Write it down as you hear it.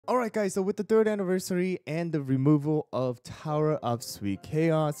Alright guys, so with the 3rd anniversary and the removal of Tower of Sweet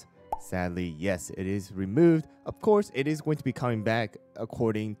Chaos, sadly, yes, it is removed. Of course, it is going to be coming back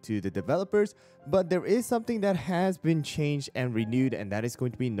according to the developers, but there is something that has been changed and renewed, and that is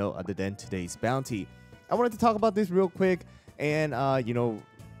going to be no other than today's bounty. I wanted to talk about this real quick and,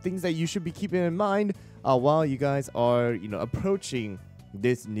 things that you should be keeping in mind while you guys are, approaching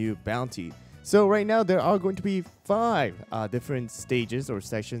this new bounty. So right now there are going to be 5 different stages or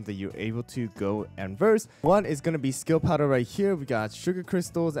sections that you're able to go and verse. One is going to be skill powder right here. We got sugar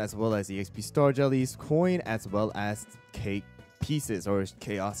crystals as well as EXP star jellies, coin, as well as cake pieces or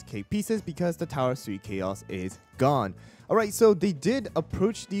chaos cake pieces because the Tower of Sweet Chaos is gone. Alright, so they did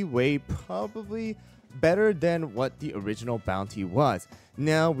approach the way probably better than what the original bounty was.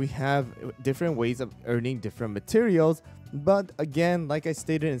 Now we have different ways of earning different materials, but again, like I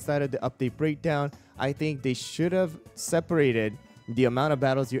stated inside of the update breakdown, I think they should have separated the amount of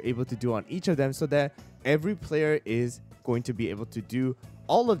battles you're able to do on each of them so that every player is going to be able to do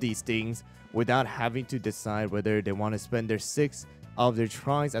all of these things without having to decide whether they want to spend their 6 of their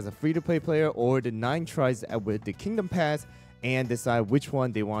tries as a free-to-play player or the 9 tries with the Kingdom Pass and decide which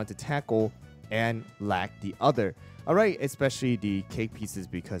one they want to tackle and lack the other. Alright, especially the cake pieces,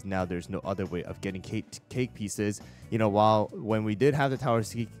 because now there's no other way of getting cake pieces. While when we did have the Tower of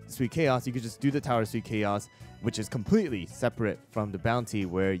Sweet Chaos, you could just do the Tower of Sweet Chaos, which is completely separate from the bounty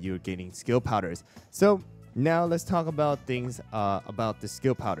where you're getting skill powders. So now let's talk about things about the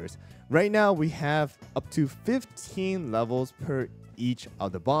skill powders. Right now we have up to 15 levels per each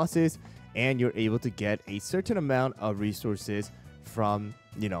of the bosses, and you're able to get a certain amount of resources from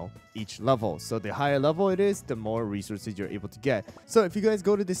each level. So the higher level it is, the more resources you're able to get. So if you guys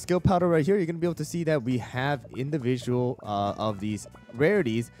go to the skill powder right here, you're gonna be able to see that we have individual of these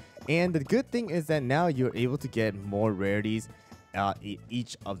rarities, and the good thing is that now you're able to get more rarities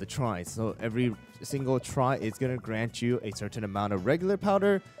each of the tries. So every single try is gonna grant you a certain amount of regular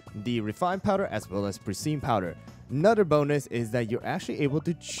powder, the refined powder, as well as pristine powder. Another bonus is that you're actually able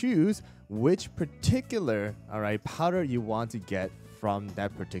to choose which particular powder you want to get from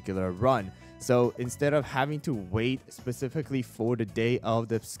that particular run. So instead of having to wait specifically for the day of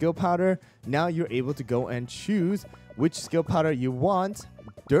the skill powder, now you're able to go and choose which skill powder you want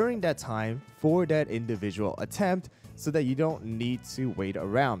during that time for that individual attempt so that you don't need to wait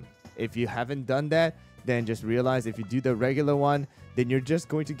around. If you haven't done that, then just realize if you do the regular one, then you're just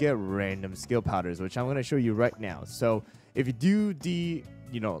going to get random skill powders, which I'm going to show you right now. So if you do the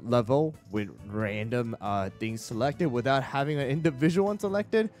level with random things selected without having an individual one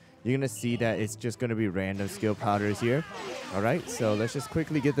selected, you're gonna see that it's just gonna be random skill powders here. Alright, so let's just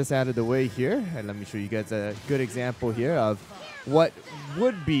quickly get this out of the way here, and let me show you guys a good example here of what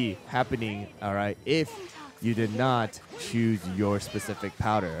would be happening, alright, if you did not choose your specific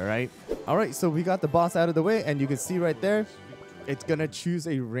powder. Alright, so we got the boss out of the way, and you can see right there, it's gonna choose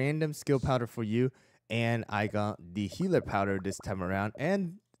a random skill powder for you. And I got the healer powder this time around.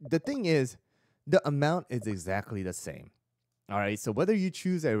 And the thing is, the amount is exactly the same. Alright, so whether you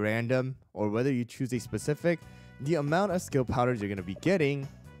choose a random or whether you choose a specific, the amount of skill powders you're going to be getting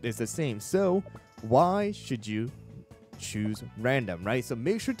is the same. So why should you choose random, right? So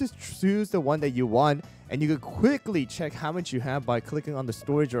make sure to choose the one that you want. And you can quickly check how much you have by clicking on the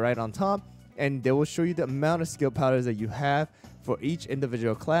storage right on top. And they will show you the amount of skill powders that you have for each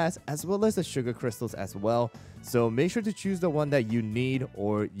individual class, as well as the sugar crystals as well. So make sure to choose the one that you need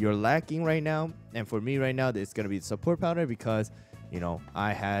or you're lacking right now. And for me right now, it's going to be the support powder because,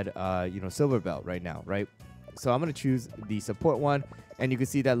 I had, silver belt right now, right? So I'm going to choose the support one. And you can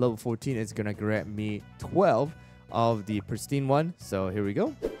see that level 14 is going to grant me 12 of the pristine one. So here we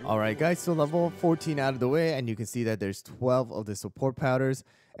go. Alright guys, so level 14 out of the way, and you can see that there's 12 of the support powders.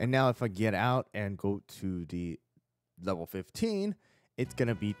 And now if I get out and go to the level 15, it's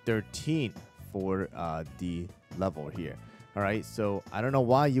gonna be 13 for the level here. Alright, so I don't know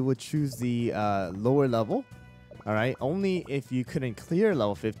why you would choose the lower level. Alright, only if you couldn't clear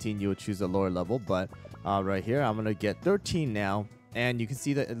level 15 you would choose the lower level, but right here I'm gonna get 13 now, and you can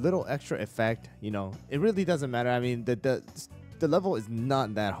see the little extra effect. It really doesn't matter. I mean, the level is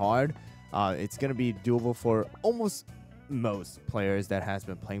not that hard. It's gonna be doable for almost most players that has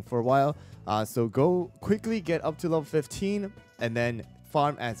been playing for a while. So go quickly get up to level 15 and then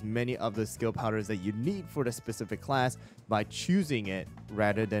farm as many of the skill powders that you need for the specific class by choosing it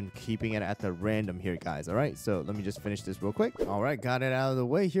rather than keeping it at the random here, guys. Alright, so let me just finish this real quick. Alright, got it out of the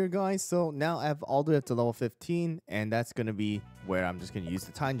way here, guys. So now I have all the way up to level 15, and that's gonna be where I'm just gonna use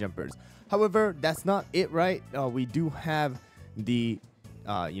the time jumpers. However, that's not it, right? We do have the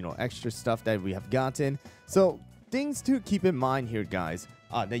extra stuff that we have gotten. So things to keep in mind here, guys.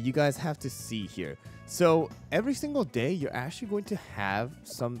 that you guys have to see here. So every single day, you're actually going to have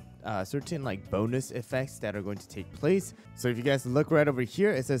some certain like bonus effects that are going to take place. So if you guys look right over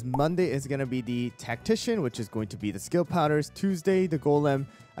here, it says Monday is going to be the tactician, which is going to be the skill powders. Tuesday, the golem,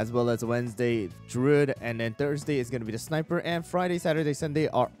 as well as Wednesday, druid, and then Thursday is going to be the sniper, and Friday, Saturday, Sunday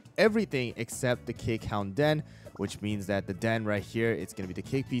are everything except the cake hound den, which means that the den right here, it's going to be the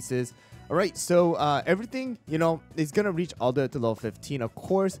cake pieces. All right, so everything, you know, is going to reach all the way to level 15. Of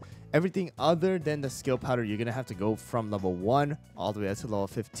course, everything other than the skill powder, you're going to have to go from level 1 all the way up to level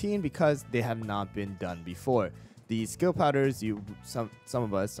 15 because they have not been done before. The skill powders, some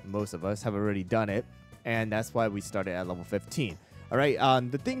of us, most of us have already done it, and that's why we started at level 15. All right,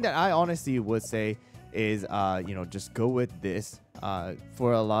 the thing that I honestly would say is, you know, just go with this.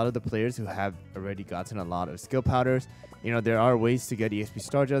 For a lot of the players who have already gotten a lot of skill powders, you know, there are ways to get EXP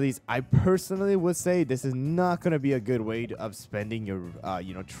star jellies. I personally would say this is not going to be a good way of spending your,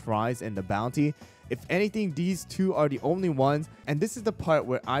 you know, tries and the bounty. If anything, these two are the only ones. And this is the part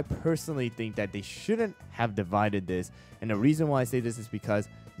where I personally think that they shouldn't have divided this. And the reason why I say this is because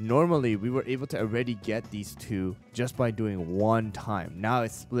normally we were able to already get these two just by doing one time. Now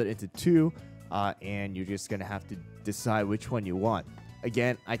it's split into two, and you're just going to have to decide which one you want.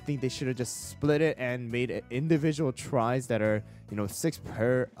 Again, I think they should have just split it and made individual tries that are, you know, 6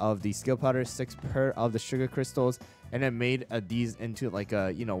 per of the skill powder, 6 per of the sugar crystals, and then made these into like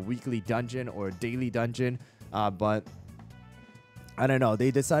a, you know, weekly dungeon or daily dungeon. But I don't know, they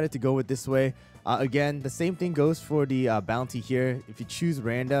decided to go with this way. Again, the same thing goes for the bounty here. If you choose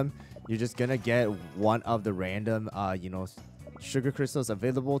random, you're just gonna get one of the random, you know, sugar crystals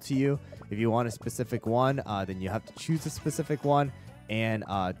available to you. If you want a specific one, then you have to choose a specific one and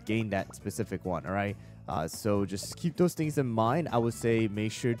gain that specific one. All right, so just keep those things in mind. I would say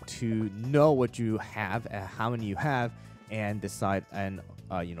make sure to know what you have and how many you have, and decide and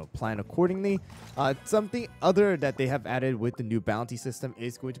you know, plan accordingly. Something other that they have added with the new bounty system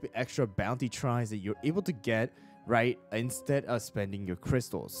is going to be extra bounty tries that you're able to get, right, instead of spending your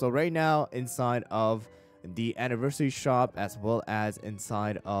crystals. So right now, inside of the anniversary shop as well as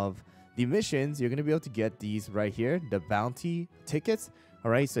inside of the missions, you're going to be able to get these right here, the bounty tickets. All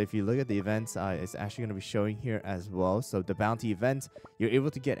right, so if you look at the events, it's actually going to be showing here as well. So the bounty events, you're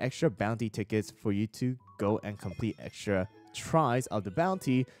able to get extra bounty tickets for you to go and complete extra tries of the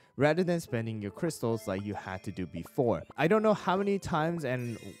bounty rather than spending your crystals like you had to do before. I don't know how many times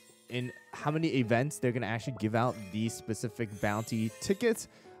and in how many events they're going to actually give out these specific bounty tickets.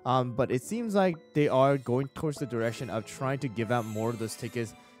 But it seems like they are going towards the direction of trying to give out more of those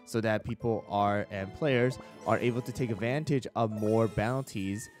tickets so that people are and players are able to take advantage of more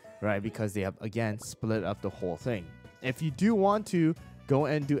bounties, right? Because they have, again, split up the whole thing. If you do want to go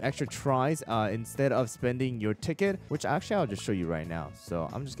and do extra tries instead of spending your ticket, which actually I'll just show you right now. So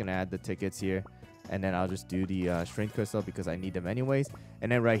I'm just going to add the tickets here, and then I'll just do the strength crystal because I need them anyways.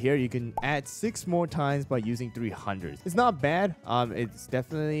 And then right here, you can add 6 more times by using 300s. It's not bad. It's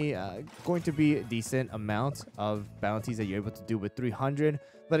definitely going to be a decent amount of bounties that you're able to do with 300.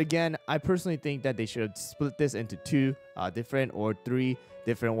 But again, I personally think that they should split this into 2 different or 3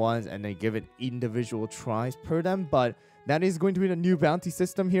 different ones and then give it individual tries per them. But that is going to be the new bounty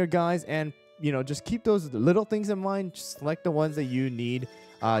system here, guys. And, you know, just keep those little things in mind. Just select the ones that you need.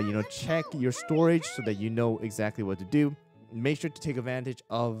 You know, check your storage so that you know exactly what to do. Make sure to take advantage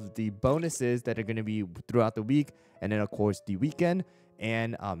of the bonuses that are going to be throughout the week, and then of course the weekend,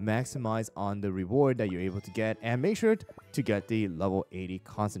 and maximize on the reward that you're able to get, and make sure to get the level 80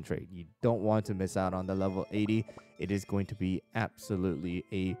 concentrate. You don't want to miss out on the level 80. It is going to be absolutely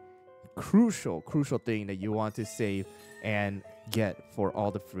a crucial thing that you want to save and get for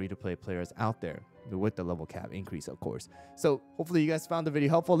all the free-to-play players out there, with the level cap increase, of course. So hopefully you guys found the video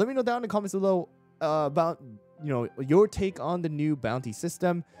helpful. Let me know down in the comments below about, you know, your take on the new bounty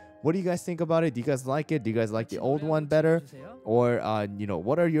system. What do you guys think about it? Do you guys like it? Do you guys like the old one better? Or you know,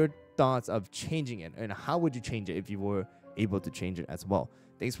 what are your thoughts of changing it, and how would you change it if you were able to change it as well?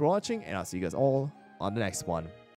 Thanks for watching, and I'll see you guys all on the next one.